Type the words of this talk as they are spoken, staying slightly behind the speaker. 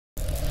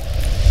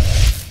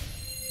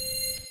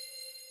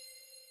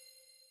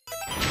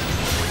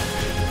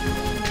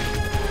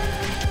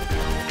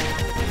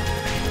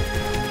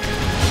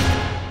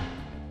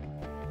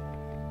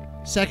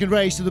Second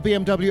race of the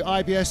BMW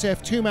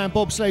IBSF two-man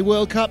bobsleigh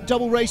World Cup,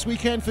 double race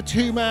weekend for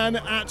two-man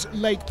at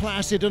Lake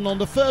Placid, and on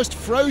the first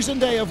frozen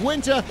day of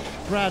winter,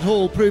 Brad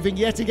Hall proving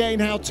yet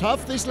again how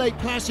tough this Lake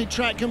Placid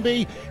track can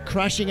be,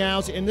 crashing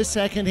out in the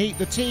second heat,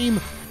 the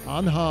team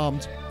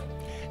unharmed.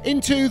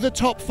 Into the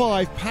top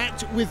five,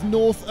 packed with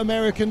North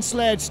American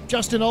sleds.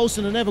 Justin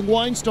Olsen and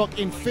Weinstock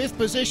in fifth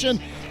position.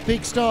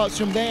 Big starts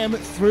from them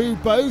through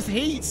both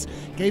heats,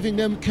 giving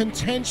them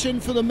contention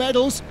for the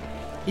medals.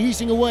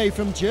 Easing away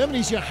from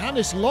Germany's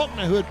Johannes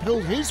Lochner, who had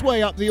pulled his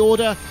way up the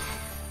order.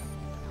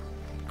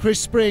 Chris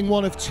Spring,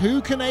 one of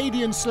two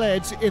Canadian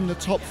sleds in the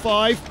top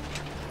five,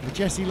 with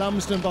Jesse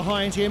Lumsden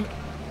behind him.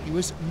 He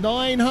was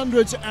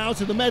 900s out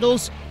of the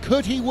medals.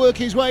 Could he work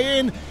his way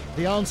in?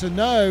 The answer,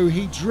 no.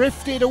 He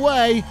drifted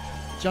away.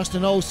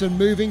 Justin Olsen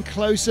moving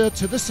closer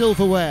to the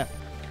silverware.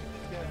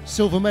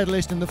 Silver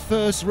medalist in the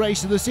first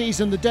race of the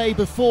season the day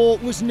before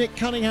was Nick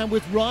Cunningham,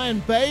 with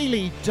Ryan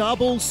Bailey,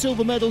 double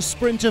silver medal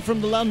sprinter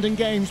from the London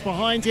Games,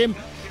 behind him.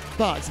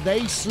 But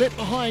they slipped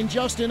behind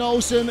Justin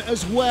Olsen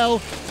as well.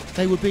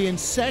 They would be in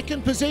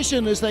second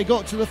position as they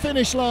got to the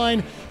finish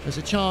line, as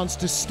a chance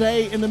to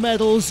stay in the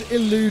medals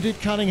eluded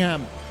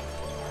Cunningham.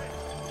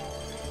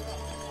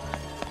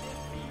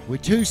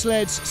 With two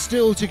sleds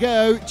still to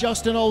go,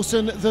 Justin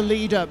Olsen the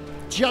leader.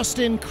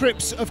 Justin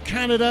Kripps of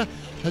Canada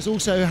has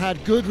also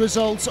had good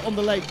results on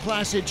the Lake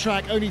Placid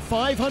track, only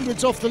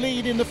 500s off the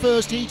lead in the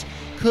first heat.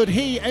 Could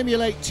he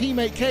emulate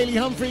teammate Kaylee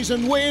Humphries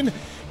and win?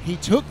 He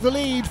took the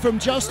lead from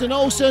Justin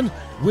Olsen.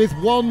 With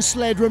one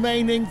sled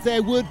remaining,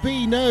 there would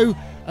be no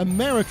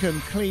American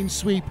clean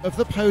sweep of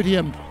the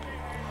podium.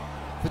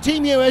 For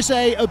Team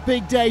USA, a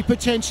big day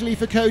potentially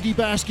for Codie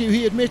Bascue.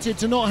 He admitted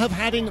to not have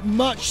had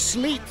much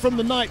sleep from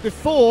the night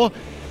before,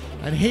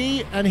 and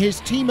he and his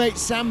teammate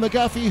Sam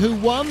McGuffey, who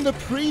won the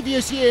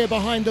previous year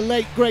behind the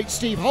late great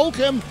Steve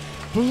Holcomb,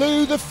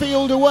 blew the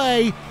field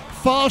away,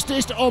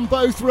 fastest on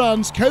both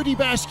runs. Codie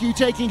Bascue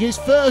taking his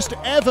first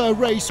ever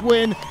race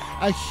win.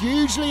 A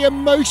hugely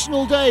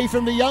emotional day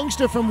from the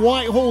youngster from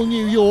Whitehall,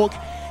 New York.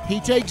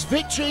 He takes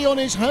victory on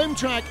his home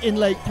track in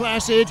Lake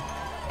Placid,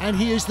 and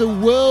he is the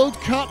World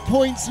Cup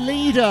points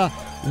leader.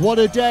 What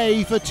a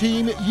day for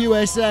Team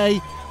USA.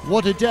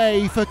 What a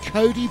day for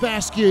Codie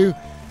Bascue.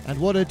 And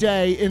what a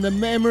day in the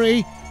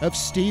memory of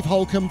Steve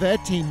Holcomb, their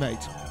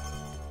teammate.